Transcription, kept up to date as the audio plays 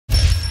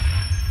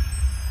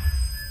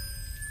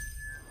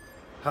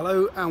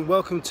Hello and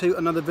welcome to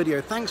another video.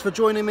 Thanks for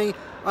joining me.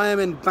 I am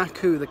in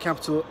Baku, the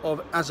capital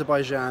of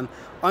Azerbaijan.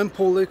 I'm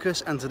Paul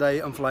Lucas and today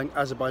I'm flying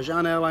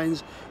Azerbaijan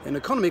Airlines in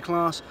economy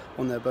class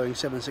on their Boeing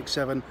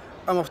 767.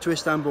 I'm off to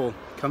Istanbul.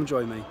 Come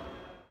join me.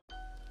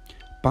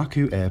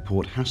 Baku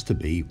Airport has to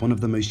be one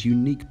of the most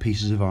unique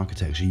pieces of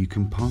architecture you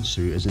can pass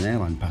through as an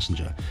airline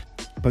passenger.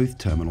 Both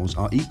terminals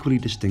are equally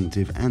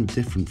distinctive and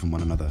different from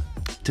one another.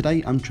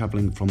 Today I'm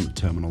travelling from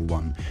Terminal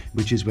 1,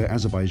 which is where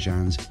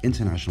Azerbaijan's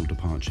international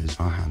departures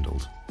are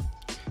handled.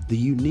 The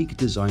unique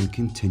design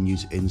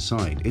continues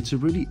inside. It's a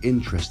really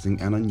interesting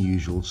and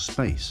unusual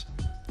space.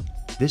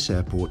 This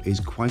airport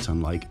is quite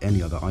unlike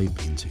any other I've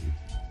been to.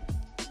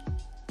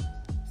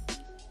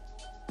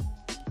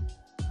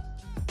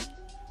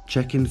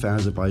 Check-in for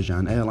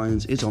Azerbaijan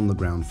Airlines is on the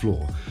ground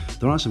floor.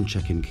 There are some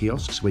check-in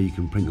kiosks where you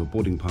can print your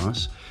boarding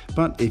pass,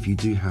 but if you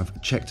do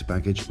have checked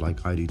baggage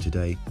like I do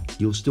today,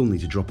 you'll still need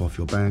to drop off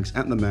your bags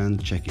at the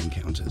manned check-in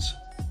counters.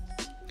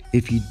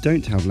 If you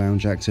don't have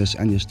lounge access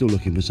and you're still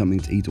looking for something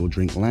to eat or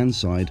drink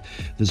landside,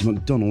 there's a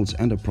McDonald's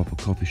and a proper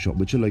coffee shop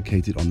which are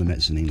located on the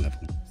mezzanine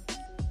level.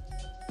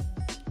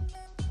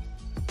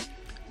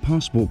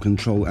 Passport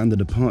control and the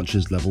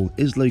departures level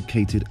is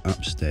located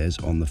upstairs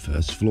on the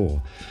first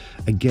floor.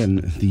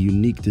 Again, the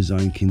unique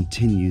design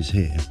continues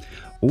here.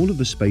 All of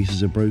the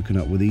spaces are broken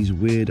up with these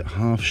weird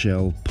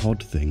half-shell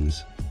pod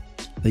things.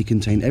 They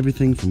contain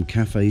everything from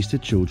cafes to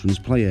children's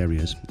play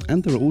areas,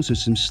 and there are also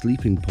some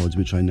sleeping pods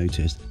which I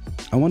noticed.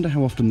 I wonder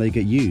how often they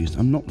get used.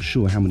 I'm not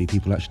sure how many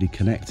people actually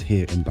connect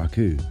here in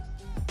Baku.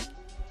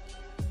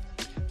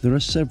 There are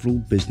several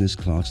business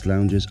class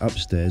lounges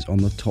upstairs on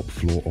the top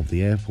floor of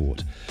the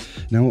airport.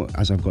 Now,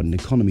 as I've got an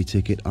economy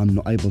ticket, I'm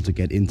not able to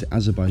get into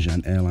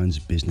Azerbaijan Airlines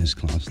business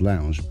class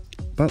lounge.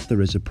 But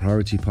there is a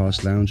priority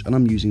pass lounge and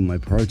I'm using my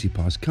priority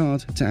pass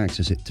card to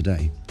access it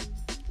today.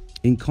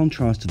 In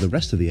contrast to the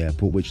rest of the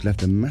airport, which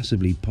left a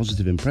massively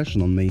positive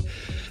impression on me,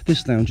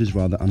 this lounge is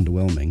rather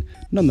underwhelming.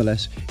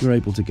 Nonetheless, you're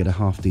able to get a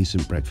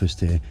half-decent breakfast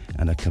here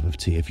and a cup of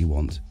tea if you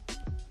want.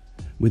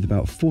 With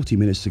about 40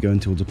 minutes to go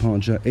until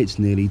departure, it's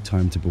nearly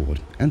time to board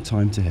and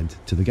time to head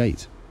to the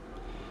gate.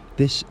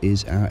 This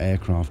is our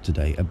aircraft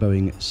today, a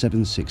Boeing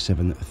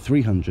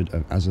 767-300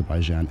 of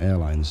Azerbaijan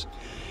Airlines.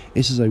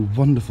 This is a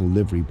wonderful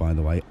livery, by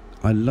the way.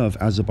 I love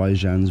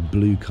Azerbaijan's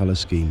blue colour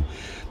scheme.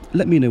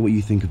 Let me know what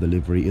you think of the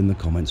livery in the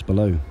comments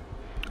below.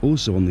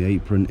 Also on the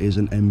apron is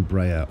an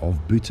Embraer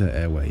of Buta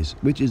Airways,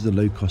 which is the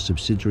low-cost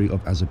subsidiary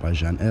of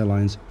Azerbaijan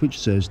Airlines, which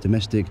serves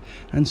domestic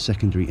and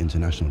secondary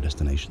international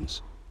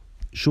destinations.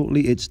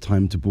 Shortly it's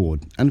time to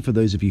board, and for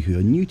those of you who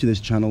are new to this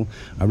channel,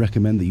 I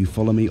recommend that you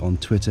follow me on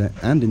Twitter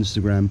and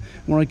Instagram,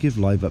 where I give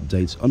live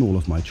updates on all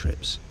of my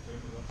trips.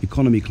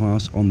 Economy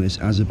class on this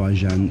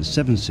Azerbaijan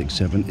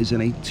 767 is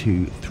in a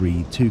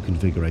 232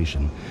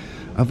 configuration.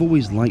 I've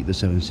always liked the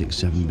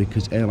 767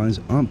 because airlines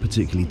aren't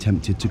particularly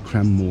tempted to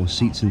cram more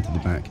seats into the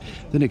back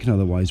than it can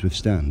otherwise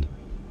withstand.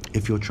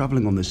 If you're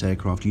travelling on this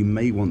aircraft, you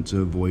may want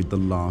to avoid the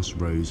last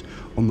rows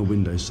on the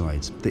window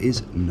sides. There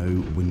is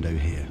no window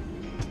here.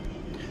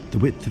 The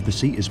width of the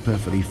seat is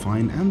perfectly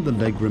fine and the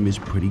legroom is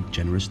pretty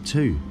generous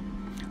too.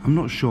 I'm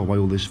not sure why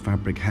all this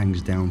fabric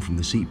hangs down from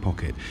the seat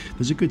pocket.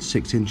 There's a good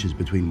 6 inches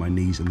between my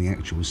knees and the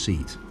actual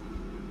seat.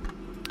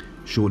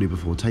 Shortly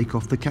before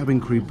takeoff, the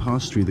cabin crew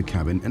pass through the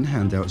cabin and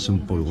hand out some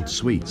boiled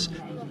sweets.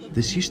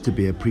 This used to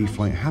be a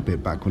pre-flight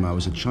habit back when I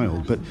was a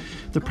child, but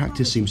the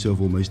practice seems to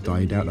have almost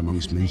died out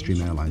amongst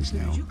mainstream airlines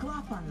now.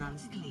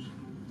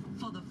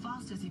 For the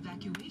fastest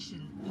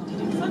evacuation,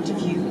 in front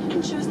of you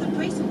ensures the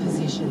bracing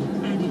position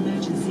and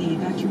emergency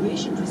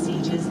evacuation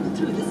procedures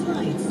through the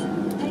slides.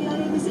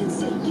 Peydalemizin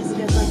 8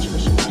 gaz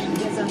açmışlar.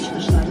 Gaz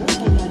açmışların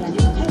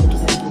peydalerin her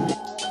tarafında.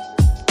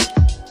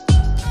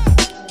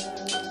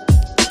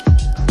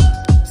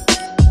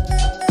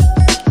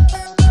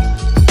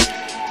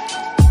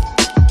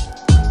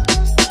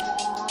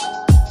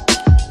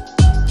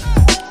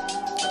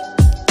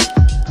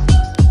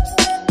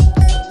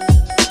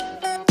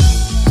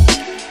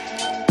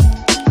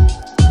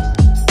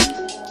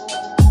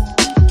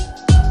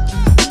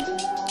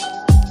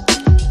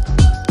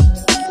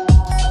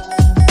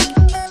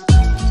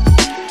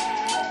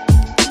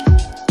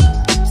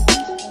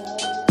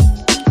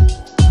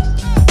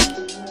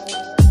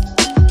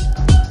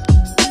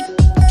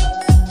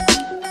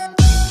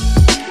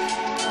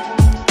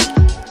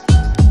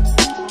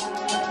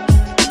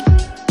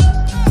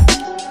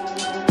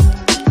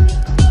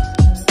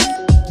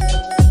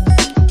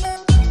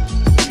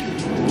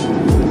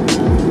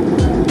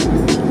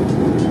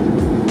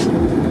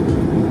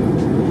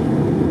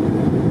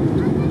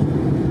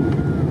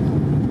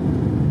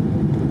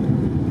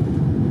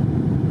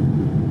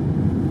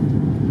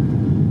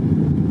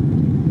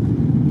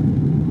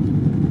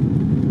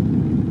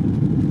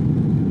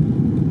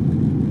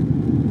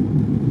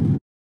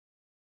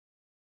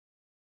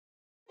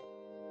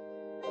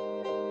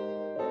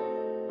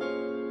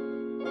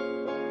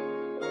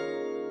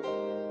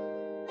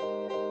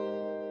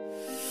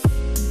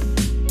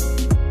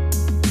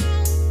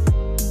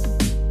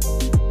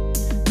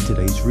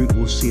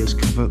 see us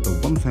cover the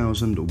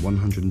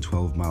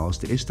 1,112 miles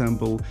to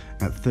Istanbul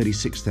at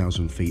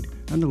 36,000 feet,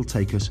 and it'll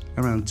take us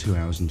around 2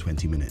 hours and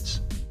 20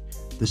 minutes.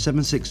 The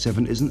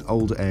 767 is an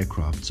older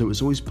aircraft, so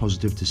it's always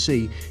positive to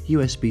see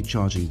USB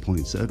charging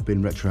points that have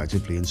been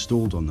retroactively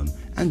installed on them,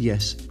 and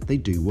yes, they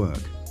do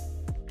work.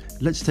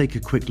 Let's take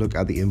a quick look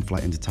at the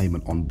in-flight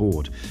entertainment on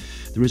board.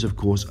 There is of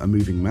course a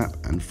moving map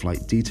and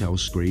flight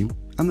details screen,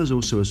 and there's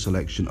also a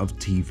selection of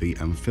TV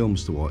and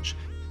films to watch.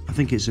 I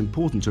think it's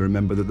important to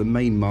remember that the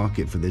main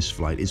market for this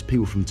flight is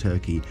people from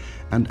Turkey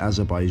and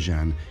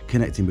Azerbaijan,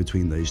 connecting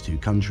between those two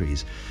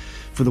countries.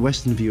 For the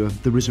Western viewer,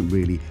 there isn't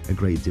really a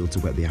great deal to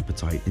whet the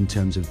appetite in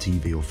terms of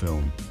TV or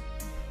film.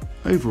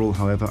 Overall,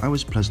 however, I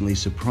was pleasantly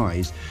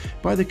surprised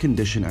by the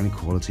condition and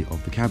quality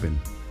of the cabin.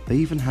 They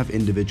even have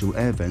individual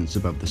air vents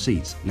above the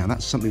seats. Now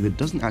that's something that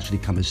doesn't actually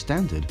come as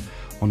standard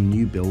on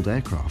new build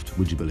aircraft,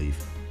 would you believe?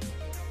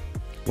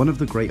 One of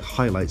the great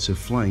highlights of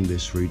flying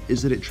this route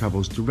is that it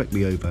travels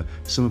directly over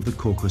some of the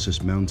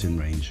Caucasus mountain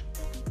range.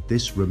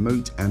 This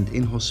remote and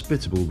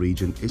inhospitable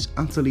region is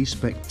utterly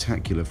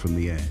spectacular from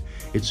the air.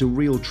 It's a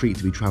real treat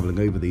to be travelling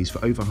over these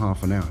for over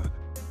half an hour.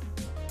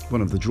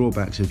 One of the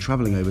drawbacks of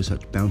travelling over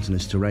such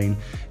mountainous terrain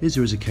is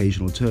there is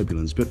occasional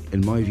turbulence, but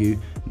in my view,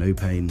 no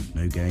pain,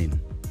 no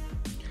gain.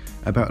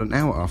 About an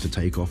hour after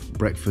takeoff,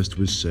 breakfast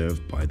was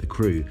served by the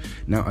crew.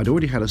 Now, I'd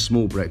already had a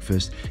small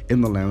breakfast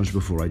in the lounge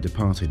before I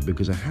departed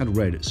because I had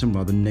read some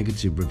rather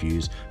negative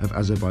reviews of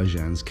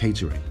Azerbaijan's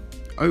catering.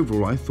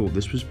 Overall, I thought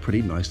this was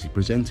pretty nicely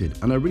presented,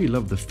 and I really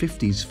love the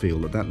 50s feel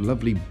that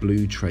lovely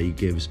blue tray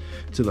gives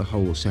to the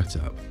whole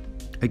setup.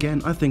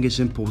 Again, I think it's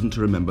important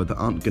to remember there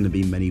aren't going to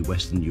be many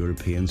Western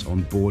Europeans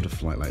on board a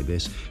flight like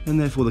this, and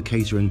therefore the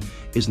catering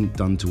isn't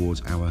done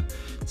towards our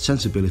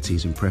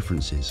sensibilities and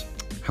preferences.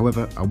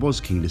 However, I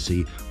was keen to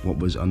see what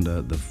was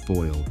under the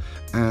foil,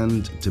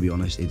 and to be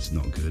honest, it's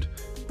not good.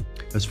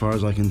 As far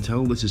as I can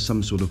tell, this is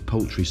some sort of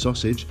poultry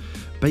sausage,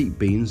 baked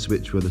beans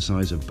which were the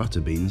size of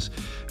butter beans,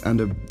 and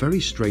a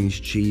very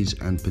strange cheese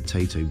and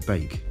potato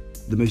bake.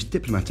 The most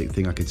diplomatic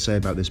thing I could say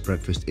about this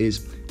breakfast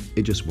is,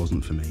 it just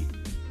wasn't for me.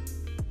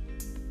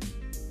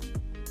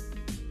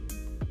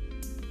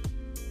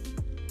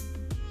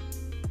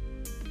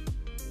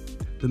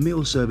 The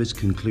meal service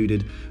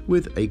concluded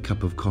with a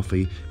cup of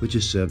coffee, which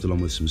is served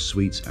along with some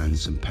sweets and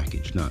some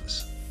packaged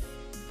nuts.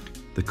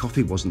 The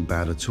coffee wasn't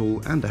bad at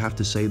all, and I have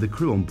to say the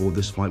crew on board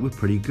this flight were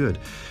pretty good.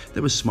 They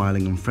were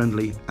smiling and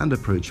friendly and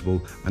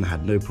approachable, and I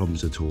had no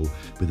problems at all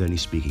with only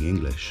speaking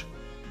English.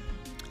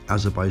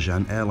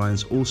 Azerbaijan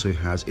Airlines also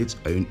has its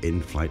own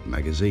in-flight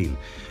magazine,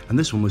 and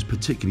this one was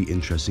particularly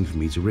interesting for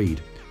me to read.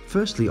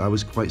 Firstly, I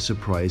was quite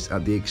surprised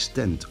at the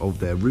extent of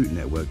their route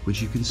network,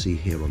 which you can see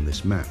here on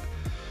this map.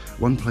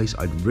 One place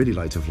I'd really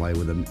like to fly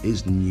with them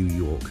is New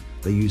York.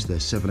 They use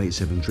their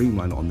 787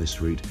 Dreamliner on this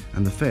route,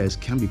 and the fares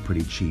can be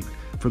pretty cheap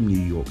from New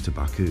York to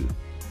Baku.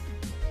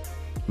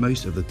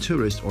 Most of the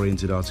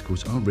tourist-oriented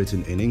articles are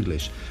written in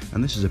English,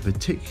 and this is a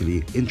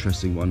particularly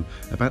interesting one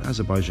about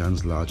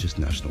Azerbaijan's largest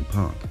national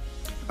park.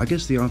 I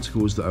guess the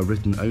articles that are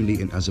written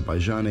only in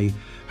Azerbaijani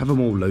have a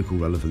more local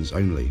relevance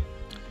only.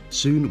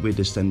 Soon we're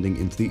descending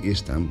into the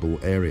Istanbul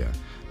area.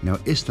 Now,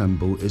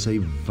 Istanbul is a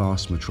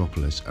vast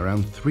metropolis,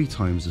 around 3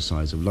 times the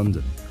size of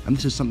London, and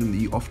this is something that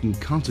you often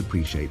can't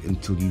appreciate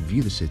until you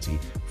view the city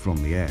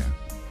from the air.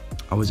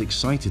 I was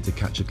excited to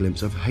catch a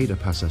glimpse of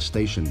Haydarpasa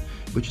station,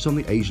 which is on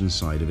the Asian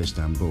side of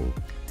Istanbul.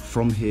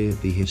 From here,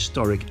 the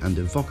historic and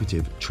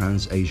evocative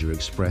Trans-Asia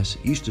Express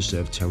used to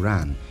serve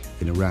Tehran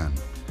in Iran.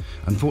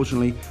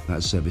 Unfortunately,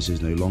 that service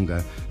is no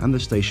longer, and the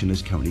station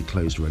is currently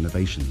closed for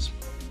renovations.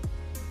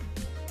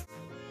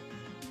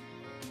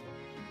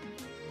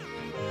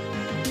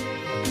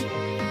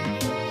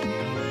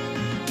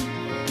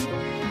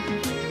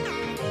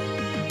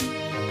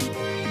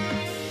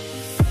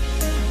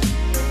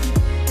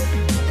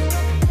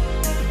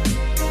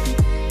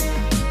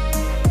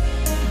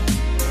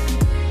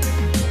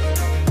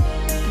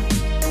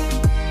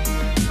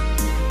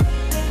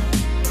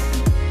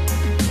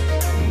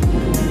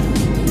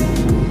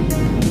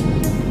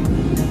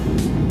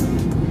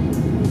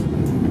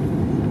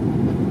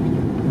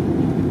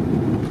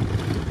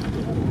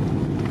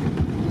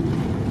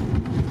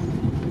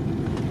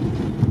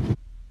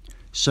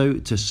 So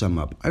to sum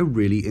up, I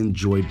really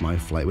enjoyed my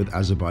flight with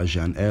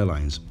Azerbaijan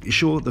Airlines.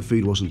 Sure, the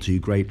food wasn't too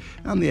great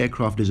and the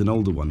aircraft is an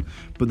older one,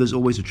 but there's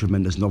always a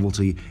tremendous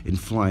novelty in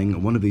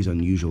flying one of these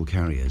unusual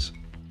carriers.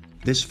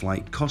 This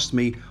flight cost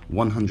me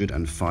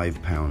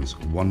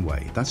 £105 one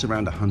way, that's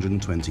around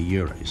 120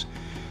 euros.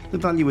 The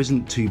value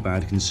isn't too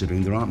bad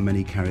considering there aren't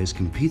many carriers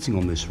competing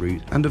on this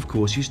route, and of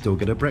course you still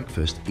get a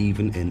breakfast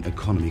even in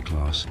economy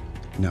class.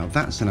 Now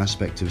that's an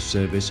aspect of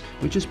service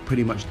which has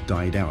pretty much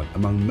died out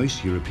among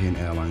most European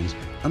airlines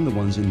and the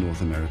ones in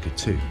North America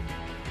too.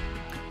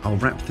 I'll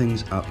wrap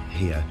things up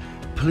here.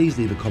 Please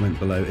leave a comment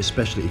below,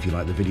 especially if you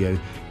like the video,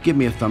 give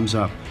me a thumbs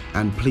up,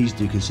 and please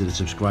do consider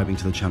subscribing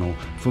to the channel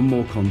for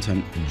more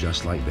content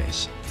just like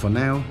this. For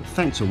now,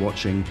 thanks for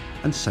watching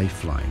and safe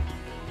flying.